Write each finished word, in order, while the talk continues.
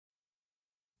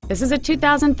This is a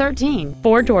 2013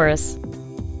 Ford Taurus.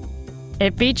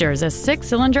 It features a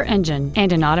 6-cylinder engine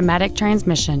and an automatic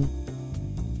transmission.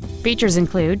 Features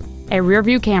include a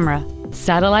rear-view camera,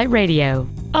 satellite radio,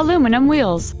 aluminum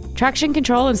wheels, traction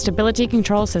control and stability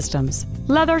control systems,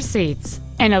 leather seats,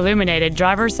 an illuminated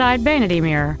driver's side vanity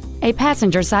mirror, a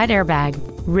passenger side airbag,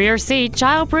 rear seat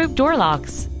child-proof door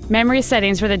locks, memory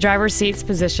settings for the driver's seat's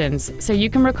positions so you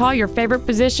can recall your favorite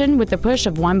position with the push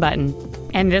of one button.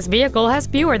 And this vehicle has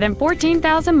fewer than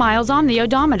 14,000 miles on the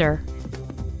odometer.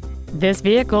 This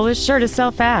vehicle is sure to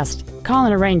sell fast. Call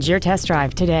and arrange your test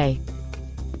drive today.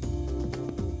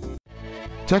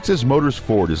 Texas Motors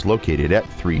Ford is located at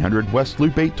 300 West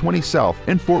Loop 820 South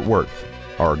in Fort Worth.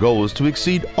 Our goal is to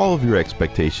exceed all of your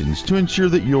expectations to ensure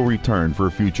that you'll return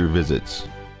for future visits.